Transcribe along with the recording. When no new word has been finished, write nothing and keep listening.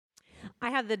I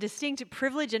have the distinct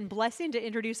privilege and blessing to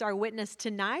introduce our witness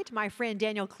tonight. My friend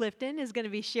Daniel Clifton is going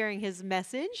to be sharing his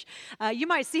message. You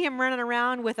might see him running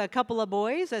around with a couple of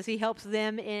boys as he helps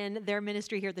them in their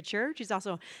ministry here at the church. He's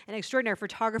also an extraordinary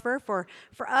photographer for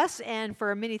us and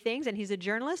for many things, and he's a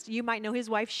journalist. You might know his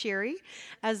wife, Sherry,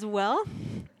 as well.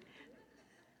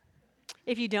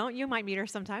 If you don't, you might meet her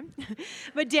sometime.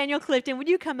 But Daniel Clifton, would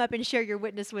you come up and share your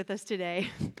witness with us today?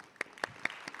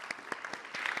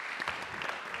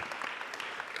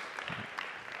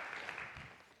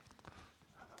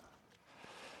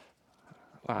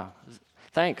 Wow,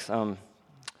 thanks. I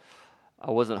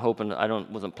wasn't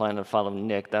planning to follow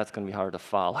Nick. That's going to be hard to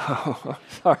follow.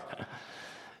 Sorry.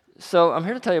 So I'm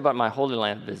here to tell you about my Holy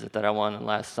Land visit that I went on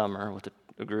last summer with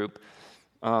a group.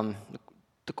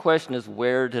 The question is,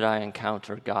 where did I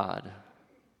encounter God?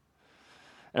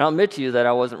 And I'll admit to you that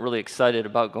I wasn't really excited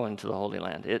about going to the Holy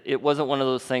Land. It wasn't one of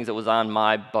those things that was on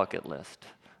my bucket list.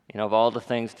 You know, of all the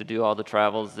things to do, all the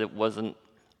travels,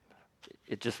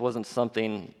 it just wasn't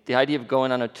something. The idea of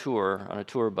going on a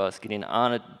tour bus, getting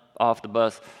off the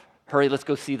bus, hurry, let's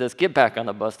go see this, get back on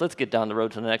the bus, let's get down the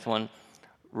road to the next one,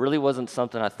 really wasn't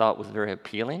something I thought was very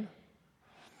appealing.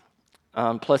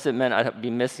 Plus, it meant I'd be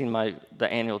missing the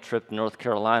annual trip to North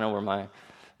Carolina where my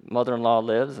mother-in-law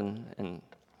lives, and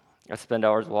I spend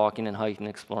hours walking and hiking and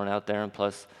exploring out there. And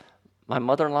plus, my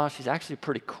mother-in-law, she's actually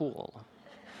pretty cool.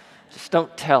 Just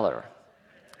don't tell her.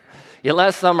 Yeah,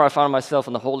 last summer I found myself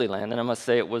in the Holy Land, and I must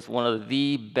say it was one of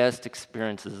the best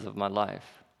experiences of my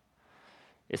life.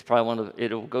 It's probably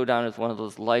it'll go down as one of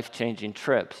those life-changing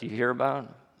trips you hear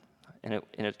about, and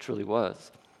it truly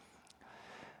was.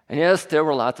 And yes, there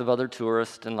were lots of other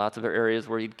tourists and lots of areas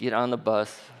where you'd get on the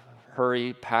bus,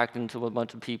 hurry, packed into a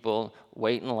bunch of people,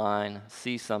 wait in line,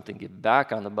 see something, get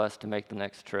back on the bus to make the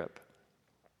next trip.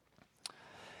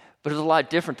 But it was a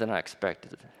lot different than I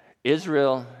expected.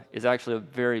 Israel is actually a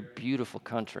very beautiful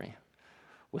country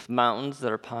with mountains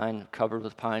that are covered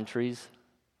with pine trees.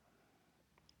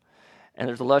 And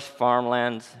there's lush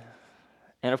farmlands.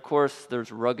 And of course,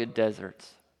 there's rugged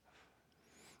deserts.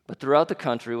 But throughout the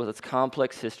country, with its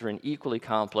complex history and equally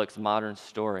complex modern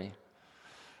story,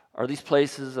 are these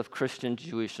places of Christian,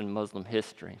 Jewish, and Muslim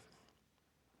history.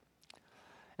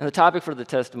 And the topic for the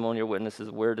testimonial witness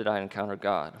is, where did I encounter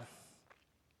God?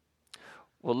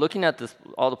 Well, looking at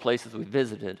all the places we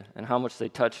visited and how much they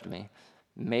touched me,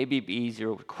 maybe the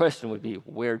easier question would be,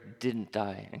 where didn't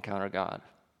I encounter God?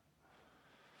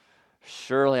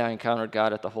 Surely I encountered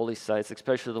God at the holy sites,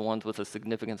 especially the ones with a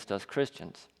significance to us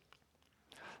Christians.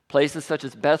 Places such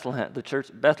as Bethlehem and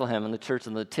the Church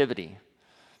of the Nativity,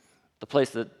 the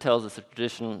place that tells us the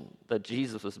tradition that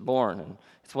Jesus was born, and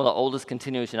it's one of the oldest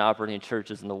continuation operating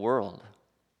churches in the world.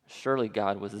 Surely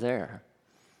God was there.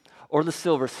 Or the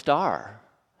Silver Star.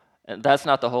 And that's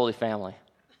not the Holy Family.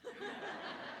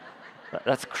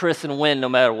 That's Chris and Wynn, no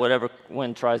matter whatever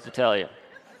Wynn tries to tell you.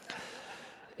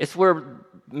 It's where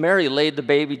Mary laid the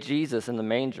baby Jesus in the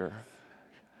manger.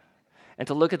 And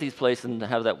to look at these places and to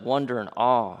have that wonder and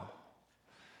awe.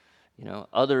 You know,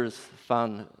 others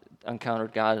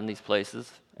encountered God in these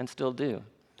places and still do.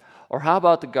 Or how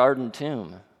about the Garden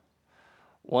Tomb?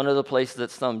 One of the places that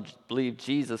some believe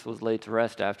Jesus was laid to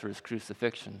rest after his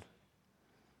crucifixion.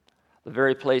 The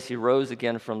very place he rose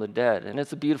again from the dead. And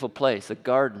it's a beautiful place, a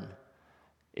garden.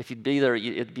 If you'd be there,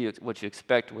 it'd be what you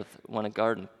expect when a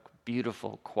garden,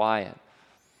 beautiful, quiet.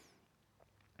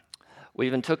 We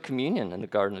even took communion in the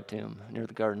Garden Tomb, near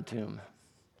the Garden Tomb.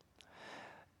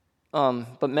 Then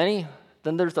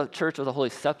there's the Church of the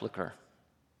Holy Sepulchre.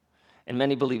 And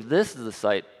many believe this is the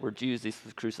site where Jesus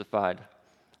was crucified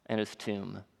and his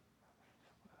tomb,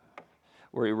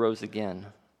 where he rose again.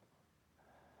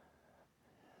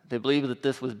 They believe that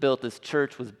this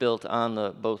church was built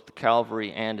on both the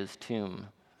Calvary and his tomb.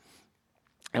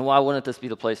 And why wouldn't this be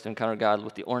the place to encounter God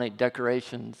with the ornate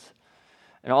decorations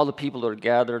and all the people that are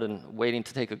gathered and waiting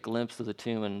to take a glimpse of the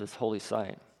tomb in this holy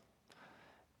site?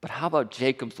 But how about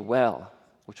Jacob's Well,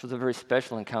 which was a very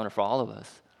special encounter for all of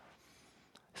us?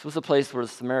 This was a place where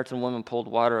the Samaritan woman pulled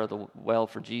water out of the well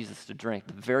for Jesus to drink,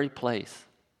 the very place.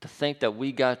 To think that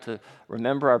we got to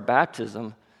remember our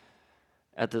baptism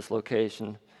at this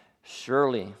location,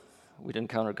 surely we'd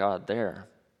encounter God there.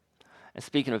 And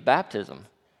speaking of baptism,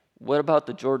 what about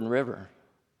the Jordan River?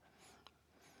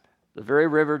 The very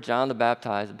river John the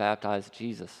Baptizer baptized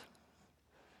Jesus.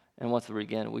 And once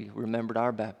again, we remembered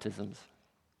our baptisms.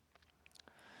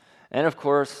 And of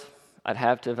course, I'd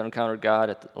have to have encountered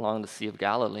God along the Sea of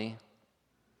Galilee,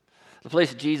 the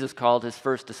place Jesus called his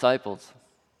first disciples,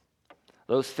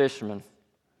 those fishermen,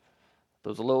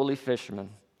 those lowly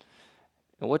fishermen.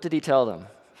 And what did he tell them?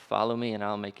 Follow me and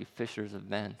I'll make you fishers of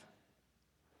men.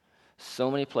 so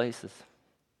many places,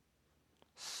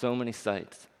 so many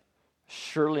sights.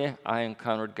 Surely I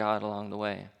encountered God along the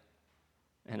way.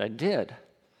 And I did.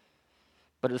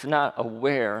 But it's not a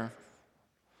where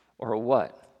or a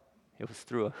what. It was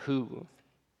through a who.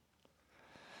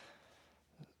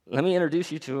 Let me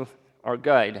introduce you to our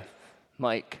guide,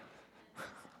 Mike.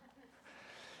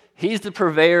 He's the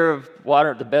purveyor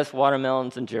of the best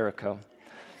watermelons in Jericho.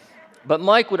 But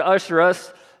Mike would usher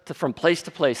us from place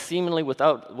to place, seemingly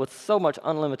with so much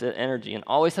unlimited energy, and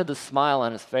always had the smile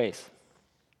on his face.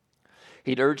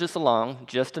 He'd urge us along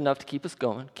just enough to keep us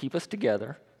going, keep us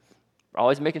together,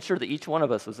 always making sure that each one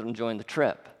of us was enjoying the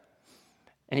trip.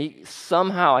 And he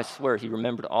somehow, I swear, he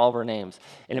remembered all of our names.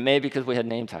 And it may be because we had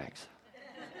name tags.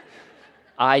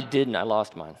 I didn't. I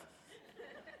lost mine.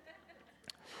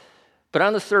 But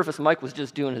on the surface, Mike was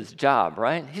just doing his job,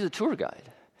 right? He's a tour guide.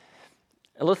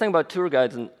 A little thing about tour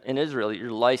guides in Israel,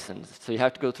 you're licensed. So you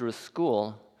have to go through a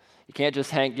school. You can't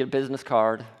just get a business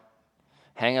card,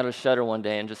 hang out a shutter one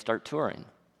day, and just start touring.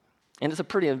 And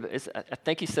I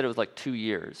think he said it was like 2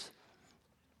 years.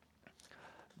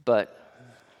 But,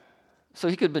 so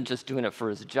he could have been just doing it for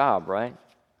his job, right?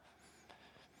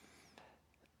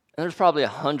 And there's probably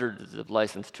hundreds of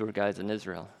licensed tour guides in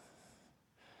Israel.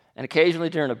 And occasionally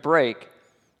during a break,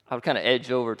 I would kind of edge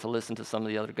over to listen to some of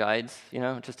the other guides,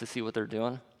 just to see what they're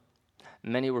doing.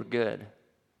 Many were good.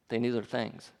 They knew their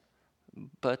things.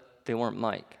 But they weren't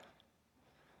Mike.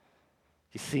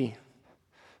 You see,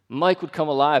 Mike would come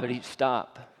alive at each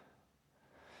stop.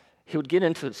 He would get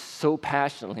into it so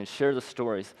passionately and share the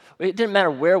stories. It didn't matter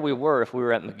where we were, if we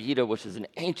were at Megiddo, which is an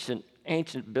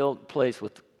ancient built place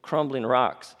with crumbling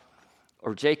rocks,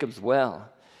 or Jacob's Well.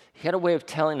 He had a way of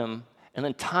telling them and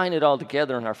then tying it all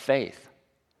together in our faith.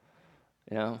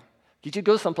 You could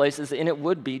go some places and it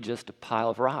would be just a pile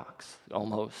of rocks,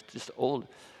 almost, just old.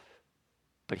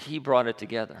 But he brought it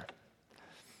together.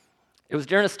 It was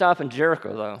during a stop in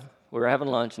Jericho, though. We were having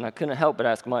lunch, and I couldn't help but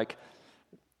ask Mike,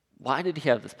 why did he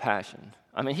have this passion?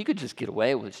 I mean, he could just get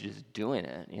away with just doing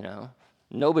it,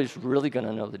 Nobody's really going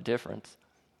to know the difference.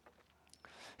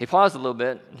 He paused a little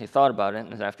bit, and he thought about it,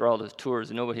 and after all those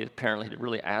tours, nobody apparently had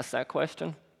really asked that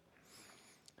question.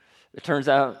 It turns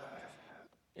out,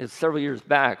 it was several years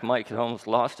back, Mike had almost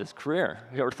lost his career.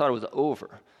 He ever thought it was over.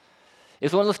 It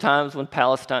was one of those times when the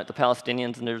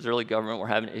Palestinians and the Israeli government were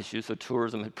having issues, so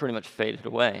tourism had pretty much faded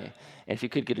away. And if you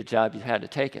could get a job, you had to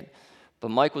take it. But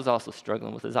Mike was also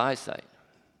struggling with his eyesight.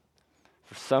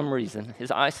 For some reason,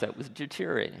 his eyesight was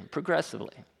deteriorating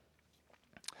progressively.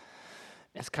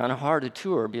 It's kind of hard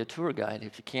to be a tour guide,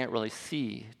 if you can't really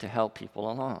see to help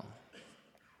people along.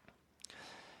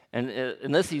 And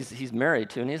in this, he's married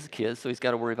too, and he has kids, so he's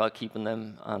got to worry about keeping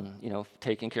them,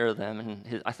 taking care of them.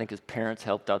 And I think his parents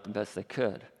helped out the best they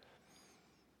could.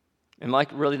 And Mike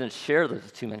really didn't share this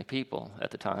with too many people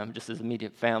at the time, just his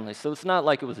immediate family. So it's not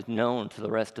like it was known to the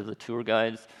rest of the tour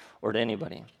guides or to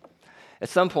anybody. At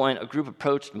some point, a group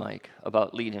approached Mike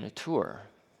about leading a tour.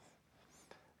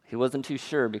 He wasn't too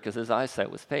sure because his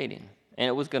eyesight was fading, and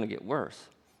it was going to get worse.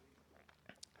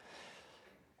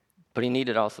 But he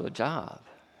needed also a job.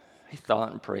 He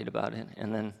thought and prayed about it,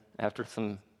 and then after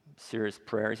some serious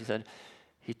prayers, he said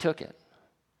he took it,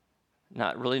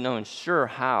 not really knowing sure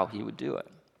how he would do it.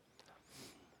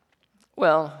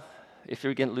 Well, if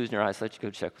you're losing your eyesight, you go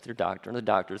check with your doctor, and the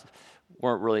doctors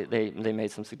weren't really, they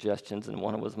made some suggestions, and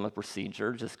one was a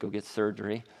procedure, just go get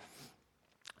surgery.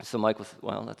 So Mike was,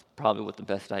 that's probably what the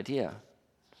best idea.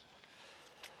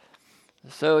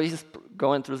 So he's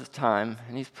going through this time,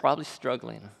 and he's probably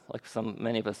struggling, like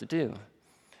many of us do.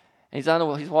 And he's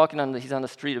on the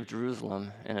street of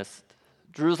Jerusalem, and it's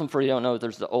Jerusalem, for you don't know,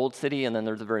 there's the old city, and then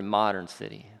there's a very modern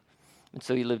city. And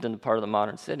so he lived in the part of the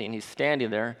modern city, and he's standing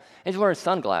there, and he's wearing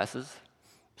sunglasses,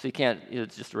 so you can't,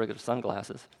 it's just regular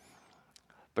sunglasses.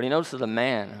 But he notices a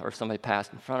man or somebody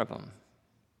passed in front of him.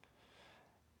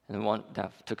 And one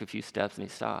took a few steps, and he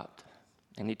stopped.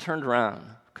 And he turned around,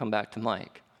 come back to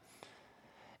Mike.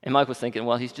 And Mike was thinking,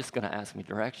 he's just going to ask me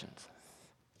directions.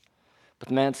 But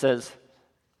the man says,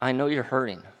 I know you're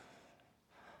hurting.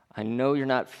 I know you're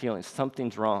not feeling.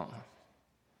 Something's wrong.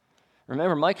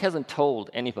 Remember, Mike hasn't told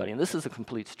anybody, and this is a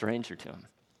complete stranger to him.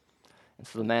 And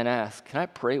so the man asks, can I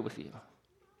pray with you?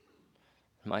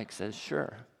 Mike says,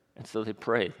 sure. And so they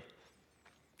prayed.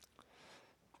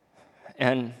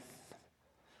 And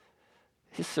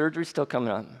his surgery's still coming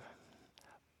up.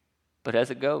 But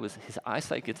as it goes, his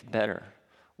eyesight gets better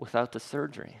without the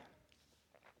surgery.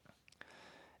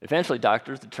 Eventually,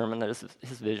 doctors determined that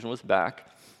his vision was back,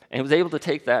 and he was able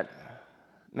to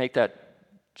make that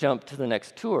jump to the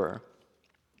next tour.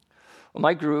 Well,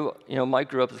 Mike grew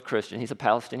up as a Christian. He's a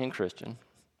Palestinian Christian.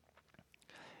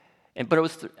 But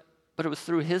it was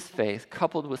through his faith,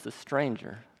 coupled with the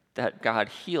stranger, that God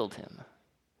healed him.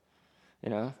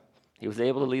 He was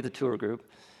able to lead the tour group,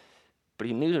 but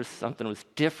he knew something was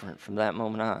different from that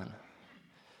moment on.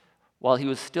 While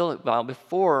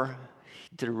before,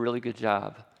 he did a really good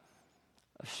job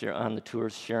on the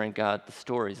tours, sharing God, the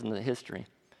stories and the history.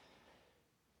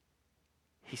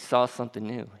 He saw something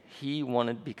new. He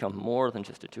wanted to become more than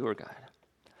just a tour guide.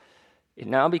 It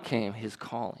now became his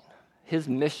calling, his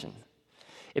mission.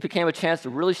 It became a chance to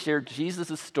really share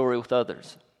Jesus' story with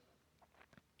others.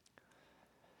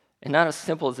 And not as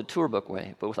simple as a tour book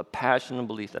way, but with a passion and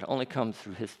belief that only comes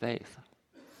through his faith.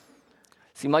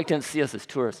 See, Mike didn't see us as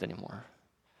tourists anymore,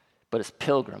 but as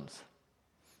pilgrims.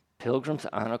 Pilgrims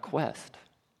on a quest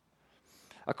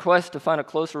to find a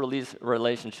closer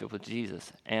relationship with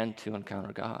Jesus and to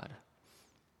encounter God.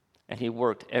 And he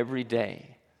worked every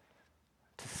day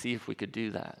to see if we could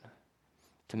do that,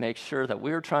 to make sure that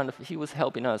he was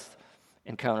helping us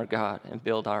encounter God and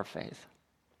build our faith.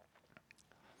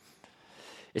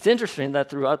 It's interesting that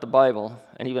throughout the Bible,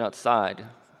 and even outside,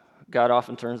 God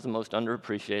often turns the most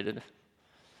underappreciated,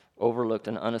 overlooked,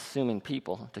 and unassuming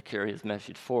people to carry his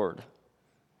message forward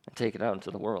and take it out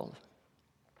into the world.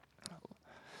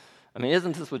 I mean,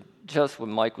 isn't this just what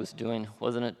Mike was doing?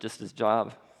 Wasn't it just his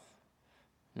job?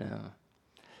 No.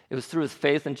 It was through his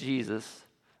faith in Jesus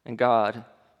and God,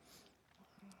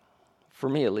 for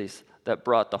me at least, that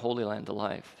brought the Holy Land to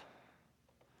life.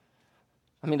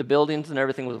 I mean, the buildings and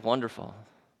everything was wonderful.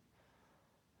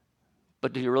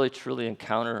 But do you really truly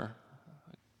encounter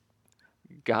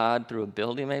God through a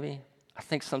building, maybe? I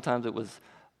think sometimes it was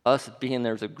us being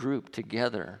there as a group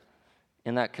together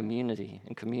in that community,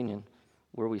 in communion,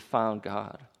 where we found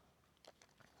God.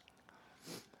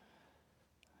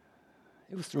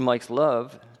 It was through Mike's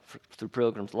love, through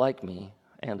pilgrims like me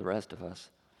and the rest of us,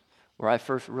 where I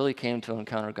first really came to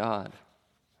encounter God.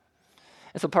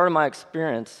 And so part of my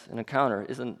experience and encounter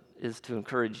is to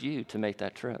encourage you to make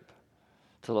that trip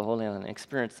to the Holy Land and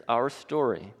experience our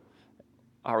story,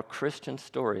 our Christian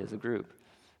story as a group,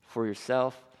 for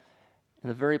yourself in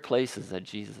the very places that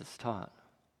Jesus taught.